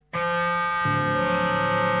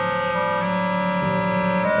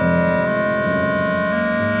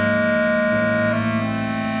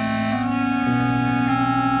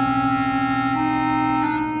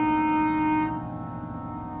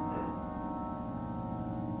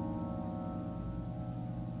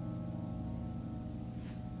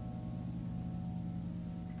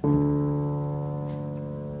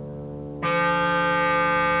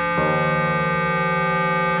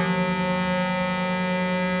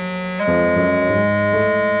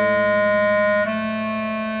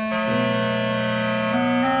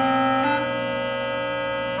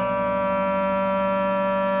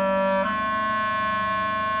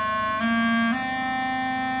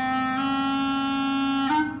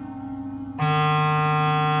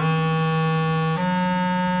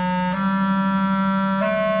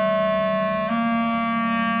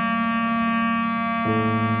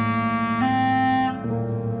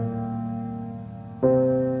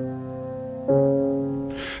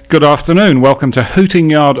Good afternoon. Welcome to Hooting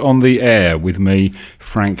Yard on the Air with me,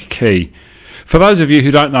 Frank Key. For those of you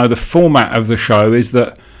who don't know, the format of the show is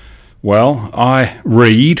that, well, I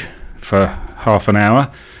read for half an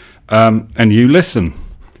hour and you listen,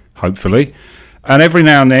 hopefully. And every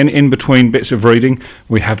now and then, in between bits of reading,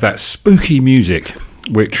 we have that spooky music,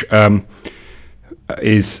 which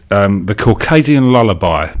is The Caucasian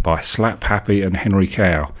Lullaby by Slap Happy and Henry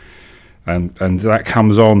Cow. And that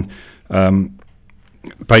comes on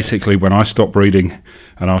basically when I stop reading,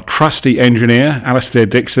 and our trusty engineer, Alastair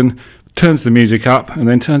Dixon, turns the music up and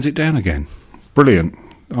then turns it down again. Brilliant.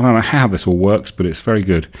 I don't know how this all works, but it's very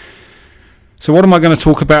good. So what am I going to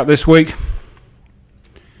talk about this week?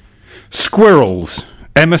 Squirrels,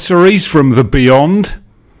 emissaries from the beyond.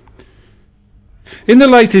 In the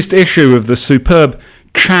latest issue of the superb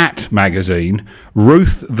Chat magazine,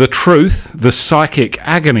 Ruth the Truth, the psychic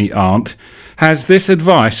agony aunt, has this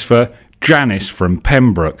advice for Janice from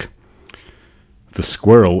Pembroke. The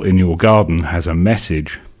squirrel in your garden has a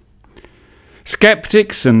message.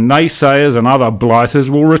 Skeptics and naysayers and other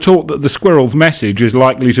blighters will retort that the squirrel's message is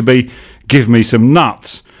likely to be, give me some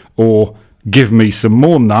nuts, or give me some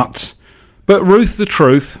more nuts. But Ruth the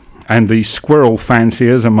Truth and the squirrel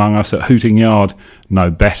fanciers among us at Hooting Yard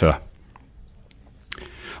know better.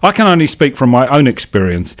 I can only speak from my own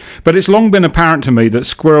experience, but it's long been apparent to me that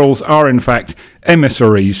squirrels are in fact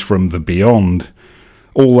emissaries from the beyond.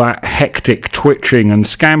 All that hectic twitching and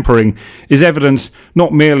scampering is evidence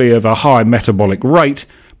not merely of a high metabolic rate,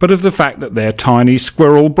 but of the fact that their tiny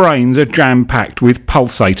squirrel brains are jam-packed with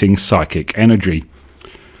pulsating psychic energy.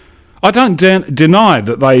 I don't deny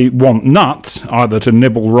that they want nuts, either to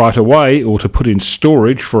nibble right away or to put in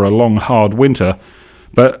storage for a long hard winter,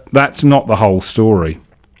 but that's not the whole story.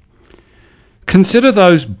 Consider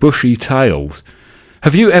those bushy tails.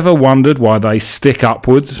 Have you ever wondered why they stick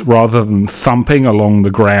upwards rather than thumping along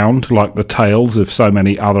the ground like the tails of so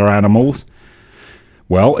many other animals?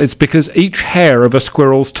 Well, it's because each hair of a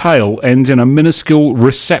squirrel's tail ends in a minuscule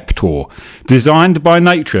receptor designed by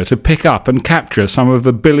nature to pick up and capture some of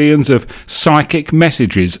the billions of psychic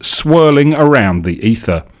messages swirling around the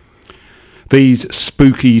ether. These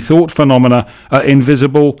spooky thought phenomena are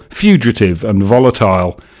invisible, fugitive and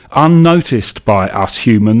volatile, unnoticed by us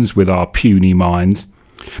humans with our puny minds.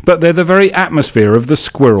 But they're the very atmosphere of the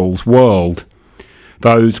squirrel's world.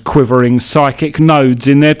 Those quivering psychic nodes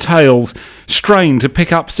in their tails strain to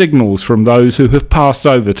pick up signals from those who have passed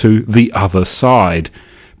over to the other side,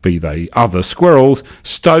 be they other squirrels,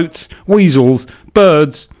 stoats, weasels,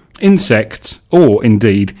 birds, insects, or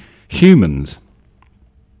indeed humans.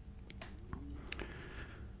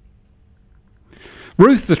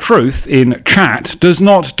 Ruth the Truth in Chat does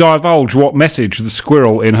not divulge what message the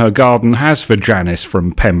squirrel in her garden has for Janice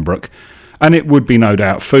from Pembroke, and it would be no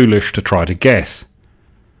doubt foolish to try to guess.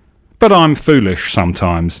 But I'm foolish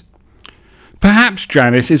sometimes. Perhaps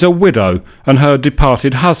Janice is a widow and her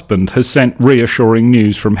departed husband has sent reassuring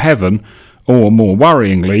news from heaven, or more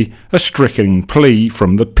worryingly, a stricken plea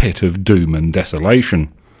from the pit of doom and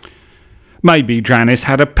desolation. Maybe Janice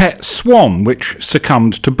had a pet swan which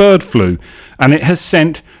succumbed to bird flu, and it has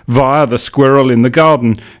sent, via the squirrel in the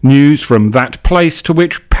garden, news from that place to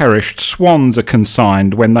which perished swans are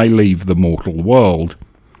consigned when they leave the mortal world.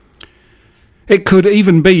 It could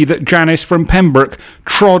even be that Janice from Pembroke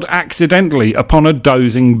trod accidentally upon a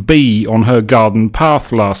dozing bee on her garden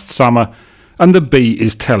path last summer, and the bee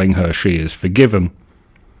is telling her she is forgiven.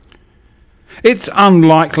 It's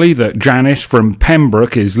unlikely that Janice from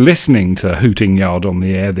Pembroke is listening to Hooting Yard on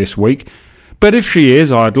the Air this week, but if she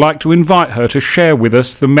is, I'd like to invite her to share with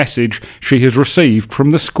us the message she has received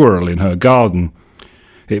from the squirrel in her garden.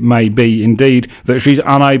 It may be, indeed, that she's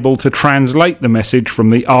unable to translate the message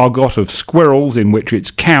from the argot of squirrels in which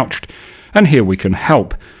it's couched, and here we can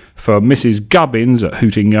help, for Mrs. Gubbins at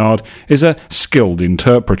Hooting Yard is a skilled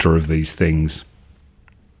interpreter of these things.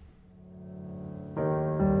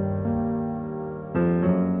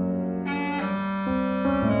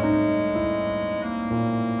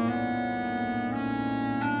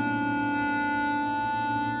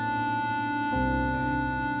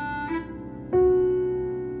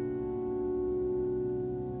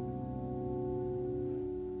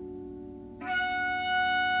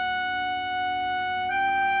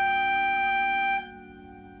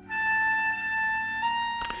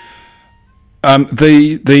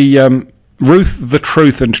 Ruth the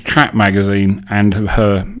Truth and Chat magazine and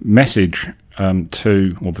her message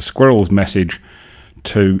the squirrel's message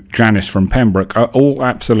to Janice from Pembroke are all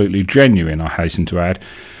absolutely genuine, I hasten to add.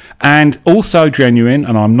 And also genuine,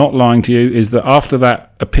 and I'm not lying to you, is that after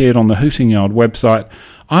that appeared on the Hooting Yard website,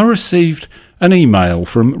 I received an email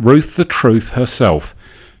from Ruth the Truth herself.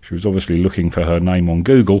 She was obviously looking for her name on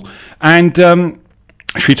Google, and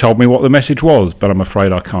she told me what the message was, but I'm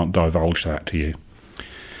afraid I can't divulge that to you.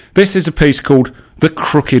 This is a piece called The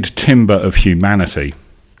Crooked Timber of Humanity.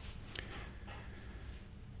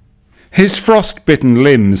 His frost-bitten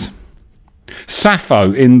limbs,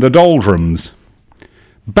 Sappho in the doldrums,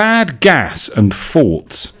 bad gas and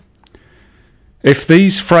forts. If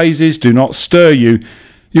these phrases do not stir you,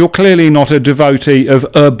 you're clearly not a devotee of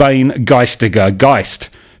Urbain Geistiger Geist,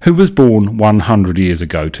 who was born 100 years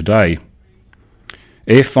ago today.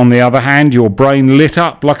 If, on the other hand, your brain lit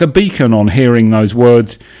up like a beacon on hearing those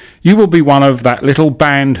words, you will be one of that little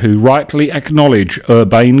band who rightly acknowledge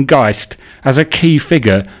Urbain Geist as a key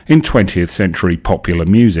figure in 20th century popular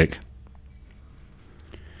music.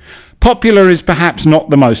 Popular is perhaps not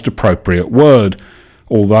the most appropriate word.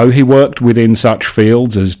 Although he worked within such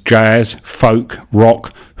fields as jazz, folk,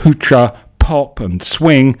 rock, hoochah, pop and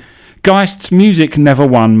swing, Geist's music never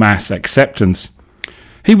won mass acceptance.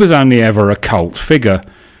 He was only ever a cult figure,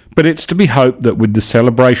 but it's to be hoped that with the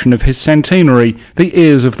celebration of his centenary, the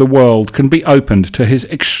ears of the world can be opened to his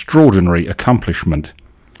extraordinary accomplishment.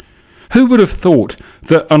 Who would have thought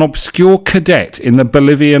that an obscure cadet in the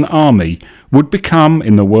Bolivian army would become,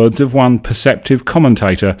 in the words of one perceptive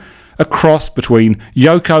commentator, a cross between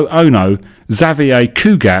Yoko Ono, Xavier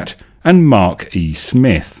Cugat and Mark E.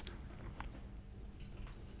 Smith?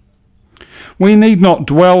 We need not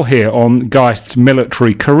dwell here on Geist's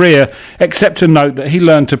military career, except to note that he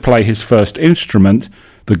learned to play his first instrument,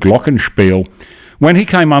 the glockenspiel, when he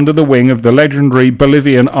came under the wing of the legendary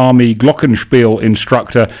Bolivian Army glockenspiel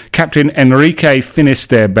instructor Captain Enrique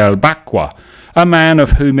Finisterre Belbacqua, a man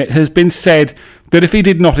of whom it has been said that if he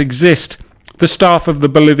did not exist, the staff of the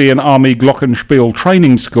Bolivian Army glockenspiel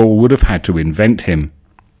training school would have had to invent him.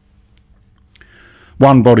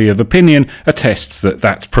 One body of opinion attests that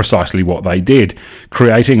that's precisely what they did,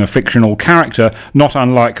 creating a fictional character not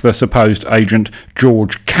unlike the supposed agent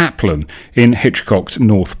George Kaplan in Hitchcock's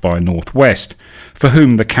North by Northwest, for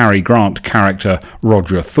whom the Cary Grant character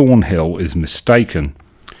Roger Thornhill is mistaken.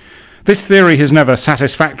 This theory has never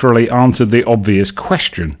satisfactorily answered the obvious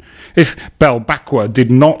question. If Belbacqua did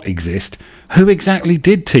not exist, who exactly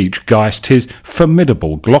did teach Geist his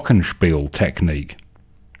formidable glockenspiel technique?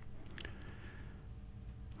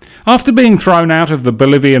 After being thrown out of the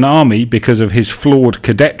Bolivian army because of his flawed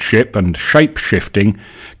cadetship and shape-shifting,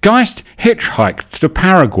 Geist hitchhiked to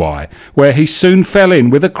Paraguay, where he soon fell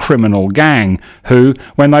in with a criminal gang who,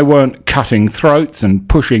 when they weren't cutting throats and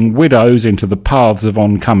pushing widows into the paths of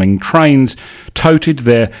oncoming trains, toted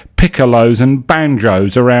their piccolos and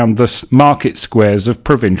banjos around the market squares of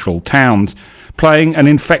provincial towns, playing an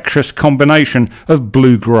infectious combination of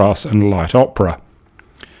bluegrass and light opera.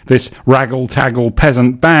 This raggle-taggle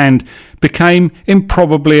peasant band became,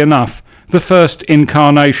 improbably enough, the first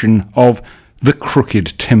incarnation of the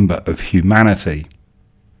crooked timber of humanity.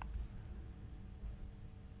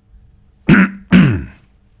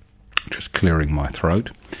 Just clearing my throat.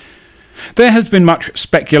 There has been much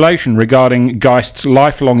speculation regarding Geist's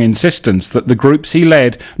lifelong insistence that the groups he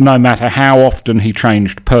led, no matter how often he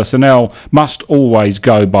changed personnel, must always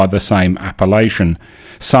go by the same appellation,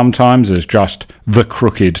 sometimes as just the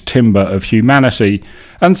Crooked Timber of Humanity,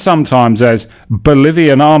 and sometimes as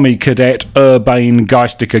Bolivian Army Cadet Urbain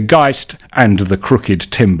Geistiger Geist and the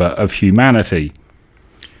Crooked Timber of Humanity.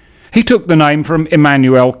 He took the name from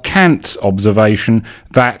Immanuel Kant's observation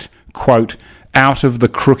that, quote, out of the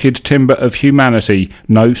crooked timber of humanity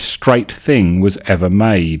no straight thing was ever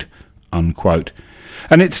made, unquote.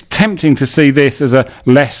 And it's tempting to see this as a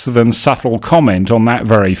less than subtle comment on that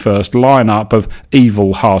very first lineup of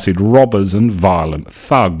evil-hearted robbers and violent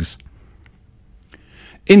thugs.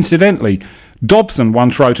 Incidentally, Dobson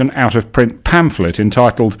once wrote an out-of-print pamphlet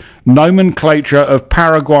entitled Nomenclature of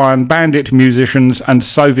Paraguayan Bandit Musicians and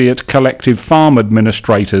Soviet Collective Farm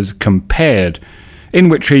Administrators Compared, in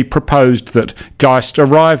which he proposed that Geist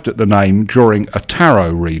arrived at the name during a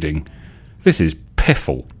tarot reading. This is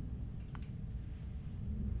piffle.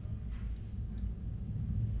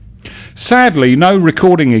 Sadly, no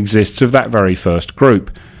recording exists of that very first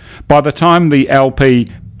group. By the time the LP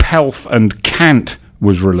Pelf and Cant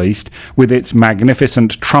was released, with its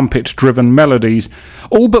magnificent trumpet-driven melodies,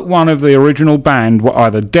 all but one of the original band were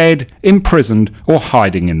either dead, imprisoned, or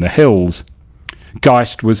hiding in the hills.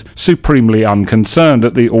 Geist was supremely unconcerned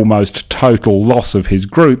at the almost total loss of his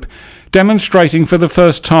group, demonstrating for the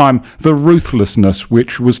first time the ruthlessness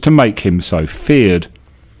which was to make him so feared.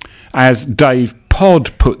 As Dave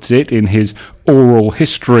Pod puts it in his oral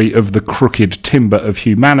history of the crooked timber of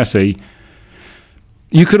humanity,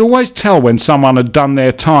 you could always tell when someone had done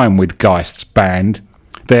their time with Geist's band.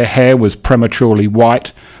 Their hair was prematurely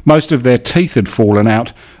white, most of their teeth had fallen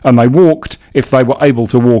out, and they walked, if they were able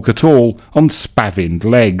to walk at all, on spavined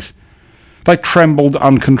legs. They trembled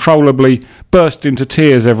uncontrollably, burst into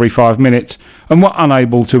tears every 5 minutes, and were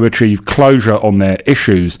unable to achieve closure on their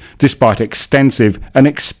issues, despite extensive and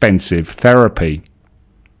expensive therapy.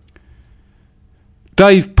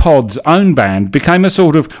 Dave Pod's own band became a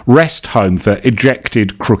sort of rest home for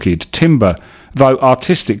ejected crooked timber, though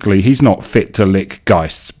artistically he's not fit to lick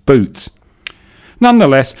Geist's boots.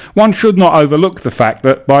 Nonetheless, one should not overlook the fact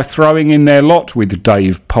that by throwing in their lot with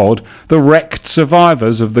Dave Pod, the wrecked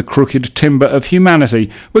survivors of the crooked timber of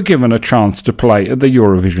humanity were given a chance to play at the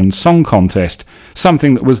Eurovision Song Contest,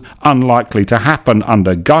 something that was unlikely to happen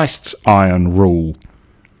under Geist's iron rule.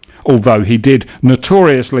 Although he did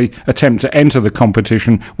notoriously attempt to enter the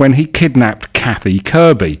competition when he kidnapped Kathy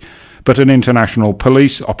Kirby, but an international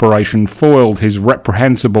police operation foiled his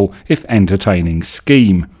reprehensible, if entertaining,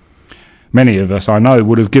 scheme. Many of us, I know,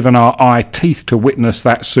 would have given our eye teeth to witness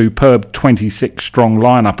that superb 26-strong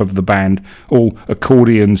lineup of the band, all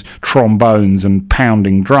accordions, trombones and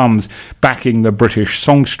pounding drums, backing the British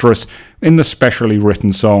songstress in the specially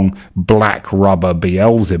written song Black Rubber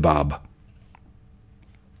Beelzebub.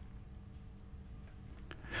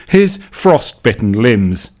 His Frostbitten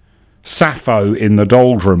Limbs, Sappho in the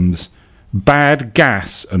Doldrums, Bad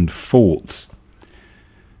Gas and Forts.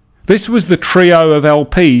 This was the trio of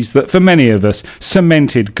LPs that for many of us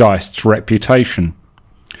cemented Geist's reputation.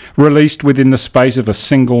 Released within the space of a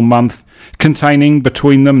single month, containing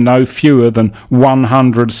between them no fewer than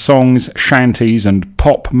 100 songs, shanties and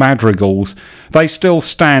pop madrigals, they still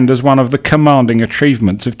stand as one of the commanding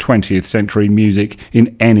achievements of 20th century music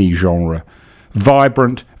in any genre.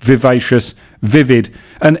 Vibrant, vivacious, vivid,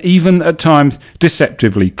 and even at times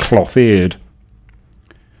deceptively cloth-eared.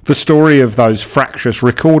 The story of those fractious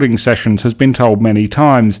recording sessions has been told many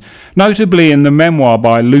times, notably in the memoir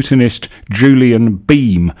by lutenist Julian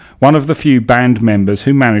Beam, one of the few band members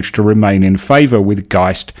who managed to remain in favour with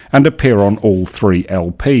Geist and appear on all 3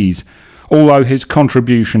 LPs, although his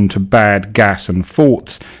contribution to Bad Gas and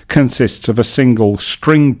Forts consists of a single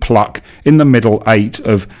string pluck in the middle 8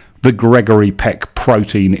 of the Gregory Peck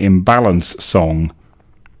Protein Imbalance song.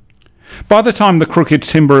 By the time the Crooked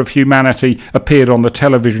Timber of Humanity appeared on the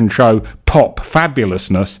television show Pop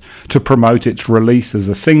Fabulousness to promote its release as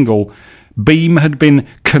a single, Beam had been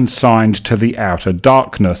consigned to the outer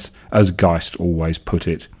darkness, as Geist always put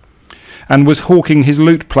it, and was hawking his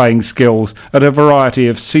lute-playing skills at a variety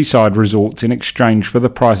of seaside resorts in exchange for the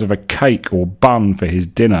price of a cake or bun for his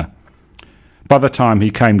dinner. By the time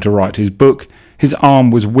he came to write his book, his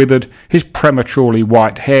arm was withered, his prematurely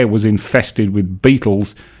white hair was infested with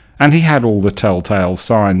beetles, and he had all the telltale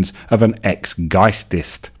signs of an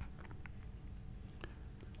ex-Geistist.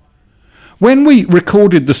 When we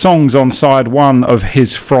recorded the songs on side 1 of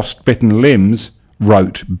his Frostbitten Limbs,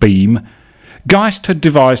 wrote Beam, Geist had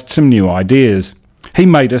devised some new ideas. He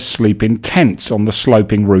made us sleep in tents on the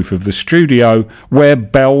sloping roof of the studio, wear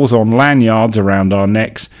bells on lanyards around our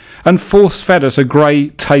necks, and force-fed us a grey,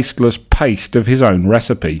 tasteless paste of his own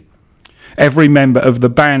recipe. Every member of the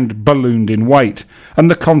band ballooned in weight, and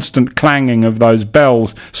the constant clanging of those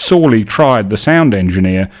bells sorely tried the sound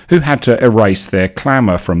engineer, who had to erase their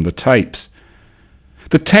clamour from the tapes.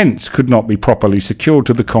 The tents could not be properly secured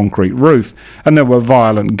to the concrete roof, and there were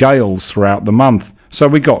violent gales throughout the month, so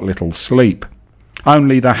we got little sleep.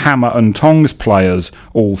 Only the hammer and tongs players,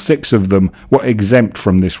 all 6 of them, were exempt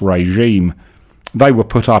from this regime. They were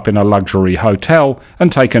put up in a luxury hotel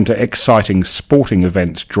and taken to exciting sporting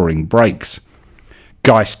events during breaks.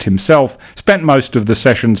 Geist himself spent most of the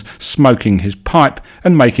sessions smoking his pipe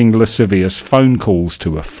and making lascivious phone calls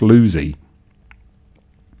to a floozy.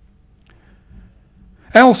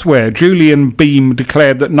 Elsewhere, Julian Beam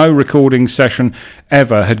declared that no recording session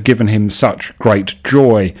ever had given him such great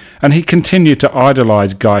joy, and he continued to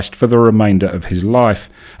idolise Geist for the remainder of his life,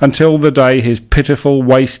 until the day his pitiful,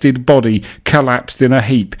 wasted body collapsed in a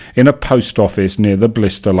heap in a post office near the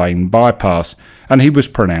Blister Lane bypass, and he was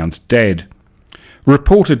pronounced dead.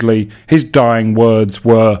 Reportedly, his dying words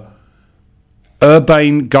were,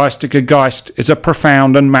 "Urbane Geistiger Geist is a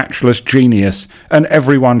profound and matchless genius, and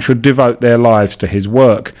everyone should devote their lives to his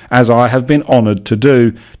work, as I have been honoured to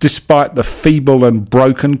do, despite the feeble and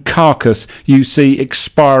broken carcass you see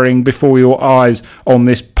expiring before your eyes on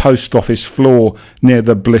this post office floor near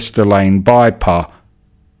the Blister Lane bypass."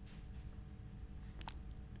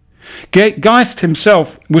 Geist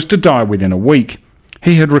himself was to die within a week.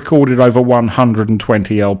 He had recorded over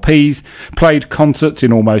 120 LPs, played concerts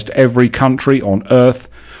in almost every country on earth,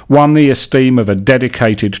 won the esteem of a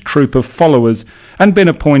dedicated troop of followers, and been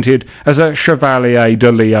appointed as a Chevalier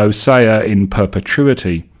de Leo Sayer in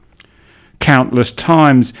perpetuity. Countless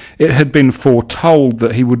times it had been foretold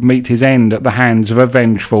that he would meet his end at the hands of a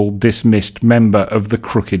vengeful, dismissed member of the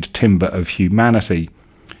crooked timber of humanity.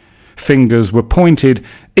 Fingers were pointed,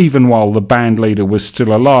 even while the bandleader was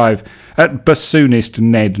still alive, at bassoonist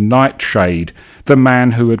Ned Nightshade, the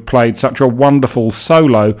man who had played such a wonderful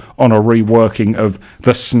solo on a reworking of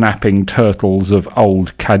The Snapping Turtles of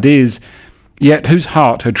Old Cadiz, yet whose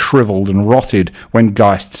heart had shrivelled and rotted when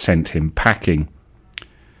Geist sent him packing.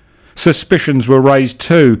 Suspicions were raised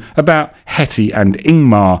too about Hetty and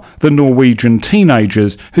Ingmar, the Norwegian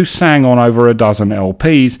teenagers who sang on over a dozen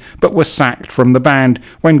LPs but were sacked from the band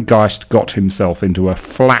when Geist got himself into a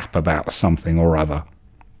flap about something or other.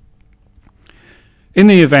 In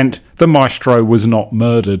the event, the maestro was not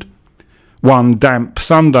murdered. One damp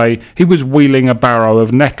Sunday he was wheeling a barrow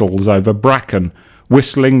of nettles over bracken,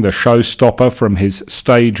 whistling the showstopper from his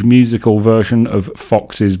stage musical version of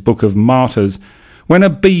Fox's Book of Martyrs, when a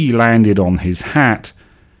bee landed on his hat.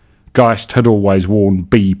 Geist had always worn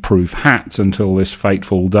bee-proof hats until this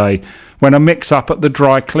fateful day, when a mix-up at the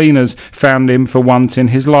dry cleaners found him for once in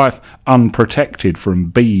his life unprotected from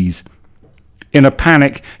bees. In a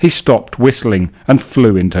panic, he stopped whistling and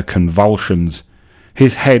flew into convulsions.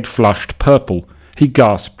 His head flushed purple, he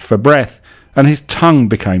gasped for breath, and his tongue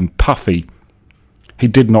became puffy. He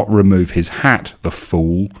did not remove his hat, the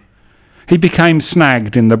fool. He became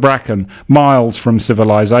snagged in the bracken, miles from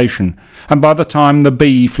civilization, and by the time the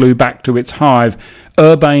bee flew back to its hive,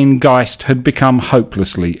 Urbane Geist had become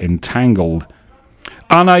hopelessly entangled.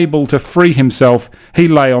 Unable to free himself, he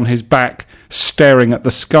lay on his back, staring at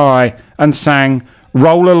the sky, and sang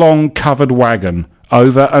 "Roll Along Covered Wagon"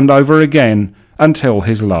 over and over again until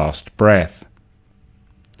his last breath.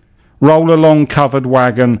 Roll along, covered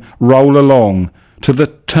wagon, roll along. To the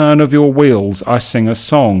turn of your wheels I sing a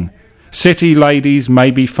song. City ladies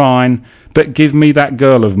may be fine, but give me that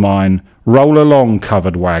girl of mine. Roll along,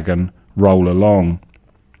 covered wagon, roll along.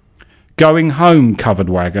 Going home, covered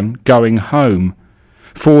wagon, going home.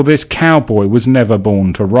 For this cowboy was never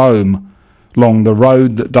born to roam. Long the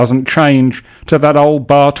road that doesn't change, to that old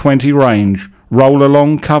Bar 20 range. Roll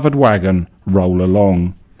along, covered wagon, roll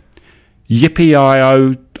along.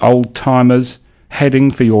 Yippee-i-oh, old-timers,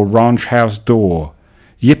 heading for your ranch house door.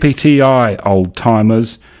 Yippee-ti-i,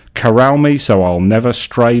 old-timers, corral me so I'll never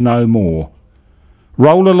stray no more.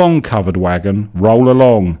 Roll along, covered wagon, roll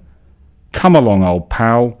along. Come along, old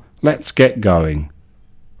pal, let's get going.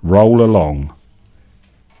 Roll along.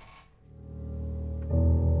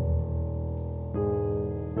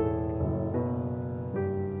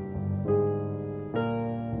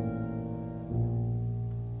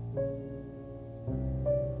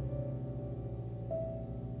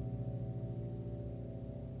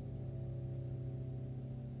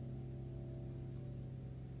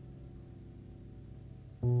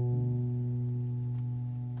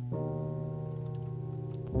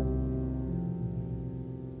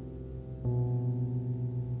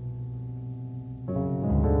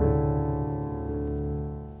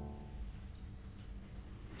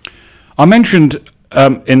 I mentioned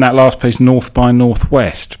in that last piece North by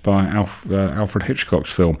Northwest by Alfred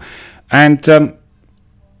Hitchcock's film. And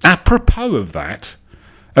apropos of that,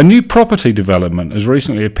 a new property development has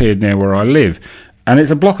recently appeared near where I live, and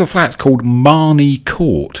it's a block of flats called Marney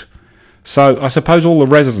Court. So I suppose all the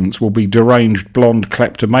residents will be deranged blonde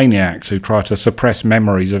kleptomaniacs who try to suppress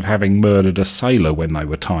memories of having murdered a sailor when they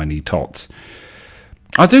were tiny tots.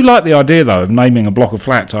 I do like the idea, though, of naming a block of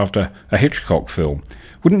flats after a Hitchcock film.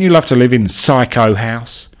 Wouldn't you love to live in Psycho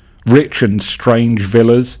House, Rich and Strange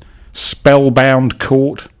Villas, Spellbound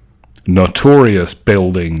Court, Notorious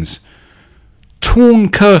Buildings, Torn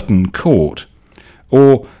Curtain Court,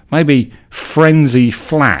 or maybe Frenzy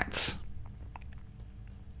Flats?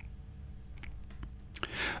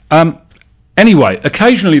 Anyway,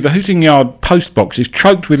 occasionally the Hooting Yard postbox is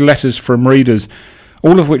choked with letters from readers,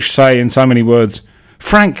 all of which say in so many words,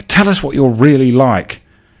 "Frank, tell us what you're really like."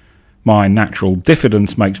 My natural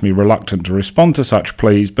diffidence makes me reluctant to respond to such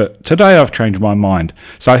pleas, but today I've changed my mind.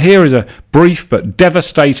 So here is a brief but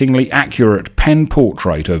devastatingly accurate pen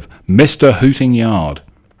portrait of Mr. Hooting Yard.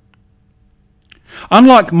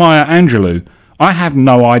 Unlike Maya Angelou, I have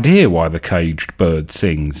no idea why the caged bird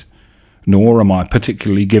sings, nor am I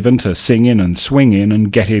particularly given to singing and swinging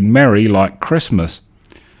and getting merry like Christmas.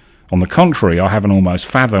 On the contrary, I have an almost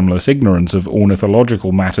fathomless ignorance of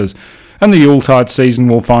ornithological matters, and the Yuletide season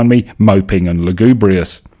will find me moping and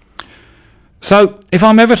lugubrious. So, if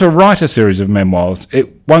I'm ever to write a series of memoirs,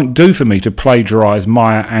 it won't do for me to plagiarise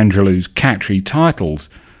Maya Angelou's catchy titles.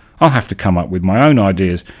 I'll have to come up with my own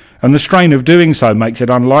ideas, and the strain of doing so makes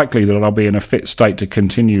it unlikely that I'll be in a fit state to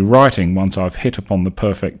continue writing once I've hit upon the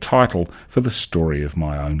perfect title for the story of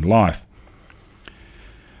my own life.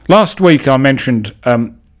 Last week I mentioned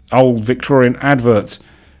old Victorian adverts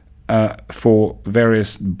for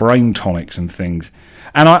various brain tonics and things.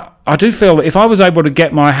 And I do feel that if I was able to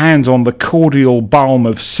get my hands on the cordial balm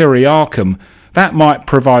of Syriacum, that might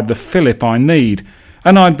provide the fillip I need,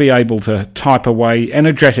 and I'd be able to type away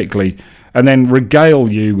energetically and then regale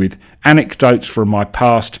you with anecdotes from my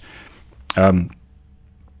past,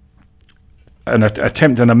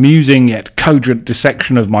 attempt an amusing yet cogent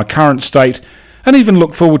dissection of my current state, and even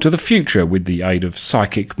look forward to the future with the aid of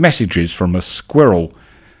psychic messages from a squirrel.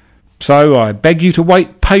 So I beg you to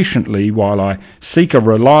wait patiently while I seek a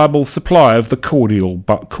reliable supply of the cordial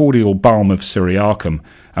balm of Syriacum,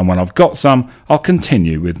 and when I've got some, I'll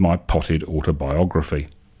continue with my potted autobiography.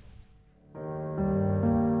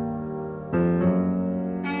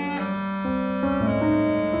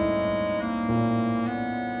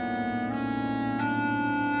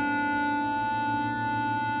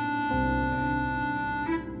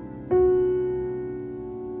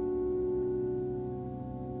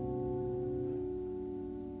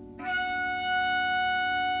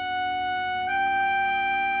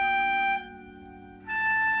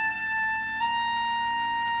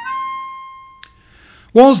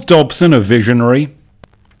 Was Dobson a visionary?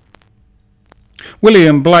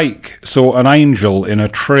 William Blake saw an angel in a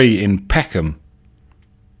tree in Peckham.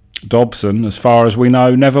 Dobson, as far as we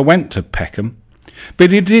know, never went to Peckham, but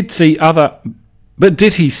did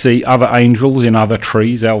he see other angels in other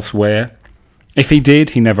trees elsewhere? If he did,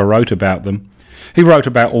 he never wrote about them. He wrote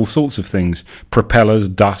about all sorts of things: propellers,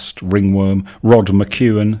 dust, ringworm, Rod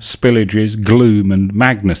McEwen, spillages, gloom and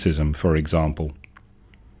magnetism, for example.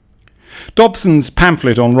 Dobson's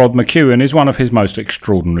pamphlet on Rod McEwen is one of his most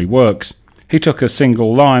extraordinary works. He took a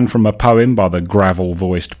single line from a poem by the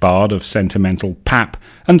gravel-voiced bard of sentimental pap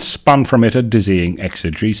and spun from it a dizzying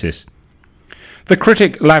exegesis. The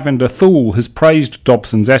critic Lavender Thule has praised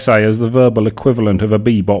Dobson's essay as the verbal equivalent of a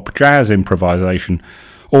bebop jazz improvisation,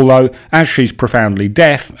 although, as she's profoundly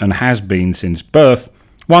deaf and has been since birth,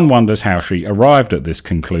 one wonders how she arrived at this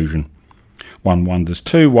conclusion. One wonders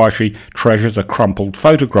too why she treasures a crumpled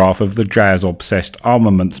photograph of the jazz-obsessed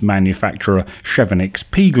armaments manufacturer Chevenix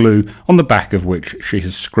P-glue, on the back of which she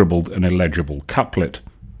has scribbled an illegible couplet.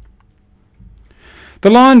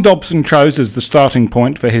 The line Dobson chose as the starting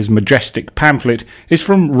point for his majestic pamphlet is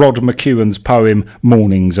from Rod McEwen's poem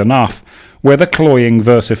Morning's Enough, where the cloying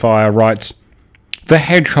versifier writes, "The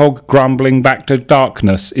hedgehog grumbling back to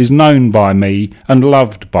darkness is known by me and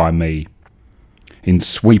loved by me." In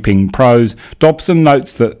sweeping prose, Dobson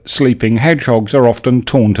notes that sleeping hedgehogs are often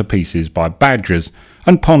torn to pieces by badgers,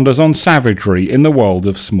 and ponders on savagery in the world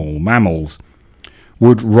of small mammals.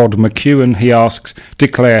 Would Rod McEwen, he asks,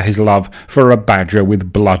 declare his love for a badger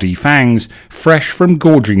with bloody fangs, fresh from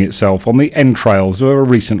gorging itself on the entrails of a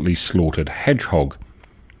recently slaughtered hedgehog?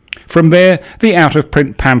 From there, the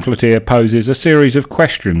out-of-print pamphleteer poses a series of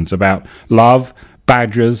questions about love,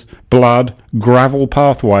 badgers, blood, gravel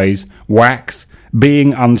pathways, wax,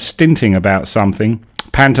 being unstinting about something,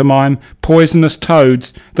 pantomime, poisonous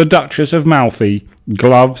toads, the Duchess of Malfi,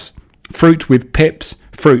 gloves, fruit with pips,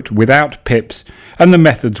 fruit without pips, and the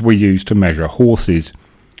methods we use to measure horses.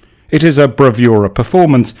 It is a bravura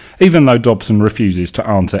performance, even though Dobson refuses to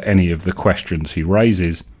answer any of the questions he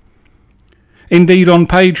raises. Indeed, on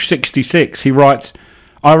page 66 he writes,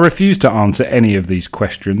 "I refuse to answer any of these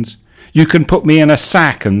questions. You can put me in a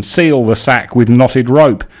sack and seal the sack with knotted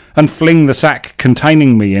rope, and fling the sack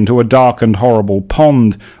containing me into a dark and horrible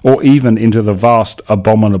pond, or even into the vast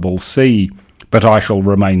abominable sea, but I shall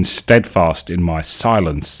remain steadfast in my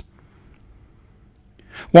silence."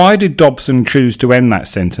 Why did Dobson choose to end that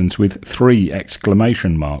sentence with 3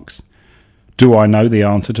 exclamation marks? Do I know the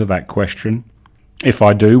answer to that question? If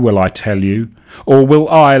I do, will I tell you? Or will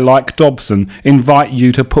I, like Dobson, invite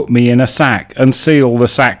you to put me in a sack and seal the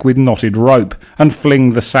sack with knotted rope and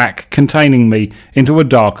fling the sack containing me into a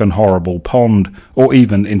dark and horrible pond, or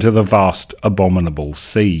even into the vast abominable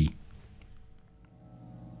sea?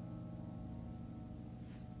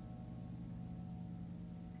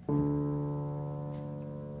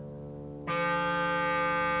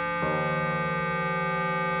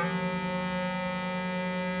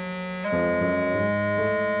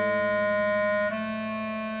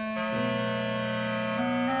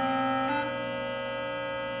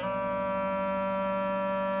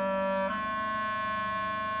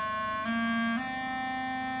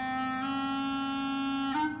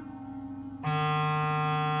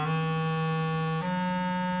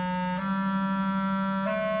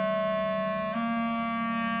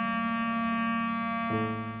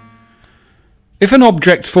 If an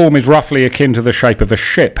object's form is roughly akin to the shape of a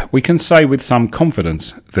ship, we can say with some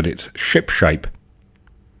confidence that it's ship-shape.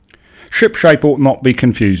 Ship-shape ought not be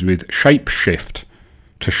confused with shape-shift.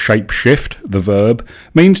 To shape-shift, the verb,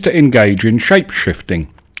 means to engage in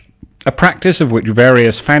shape-shifting, a practice of which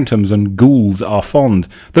various phantoms and ghouls are fond,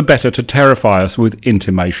 the better to terrify us with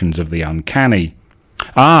intimations of the uncanny.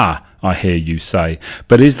 Ah, I hear you say,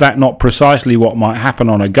 but is that not precisely what might happen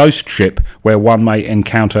on a ghost ship, where one may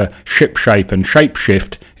encounter ship-shape and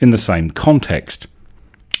shape-shift in the same context?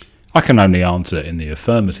 I can only answer in the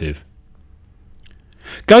affirmative.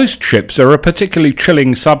 Ghost ships are a particularly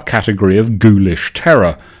chilling subcategory of ghoulish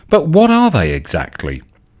terror, but what are they exactly?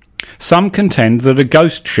 Some contend that a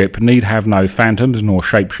ghost ship need have no phantoms nor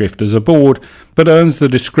shapeshifters aboard, but earns the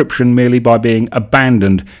description merely by being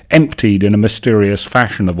abandoned, emptied in a mysterious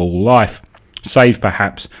fashion of all life, save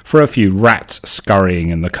perhaps for a few rats scurrying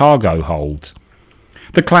in the cargo holds.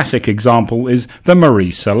 The classic example is the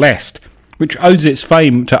Marie Celeste, which owes its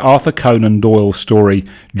fame to Arthur Conan Doyle's story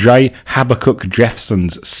J. Habakkuk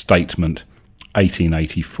Jephson's Statement,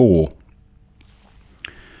 1884.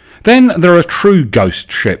 Then there are true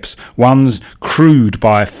ghost ships, ones crewed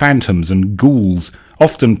by phantoms and ghouls,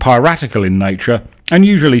 often piratical in nature, and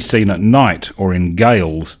usually seen at night or in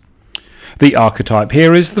gales. The archetype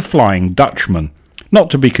here is the Flying Dutchman, not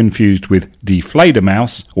to be confused with Die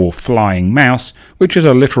Fledermaus, or Flying Mouse, which is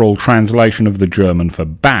a literal translation of the German for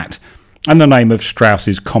bat, and the name of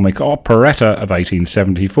Strauss's comic operetta of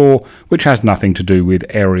 1874, which has nothing to do with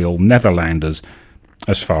aerial Netherlanders,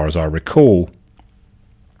 as far as I recall.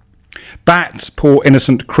 Bats, poor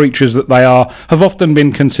innocent creatures that they are, have often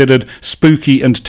been considered spooky and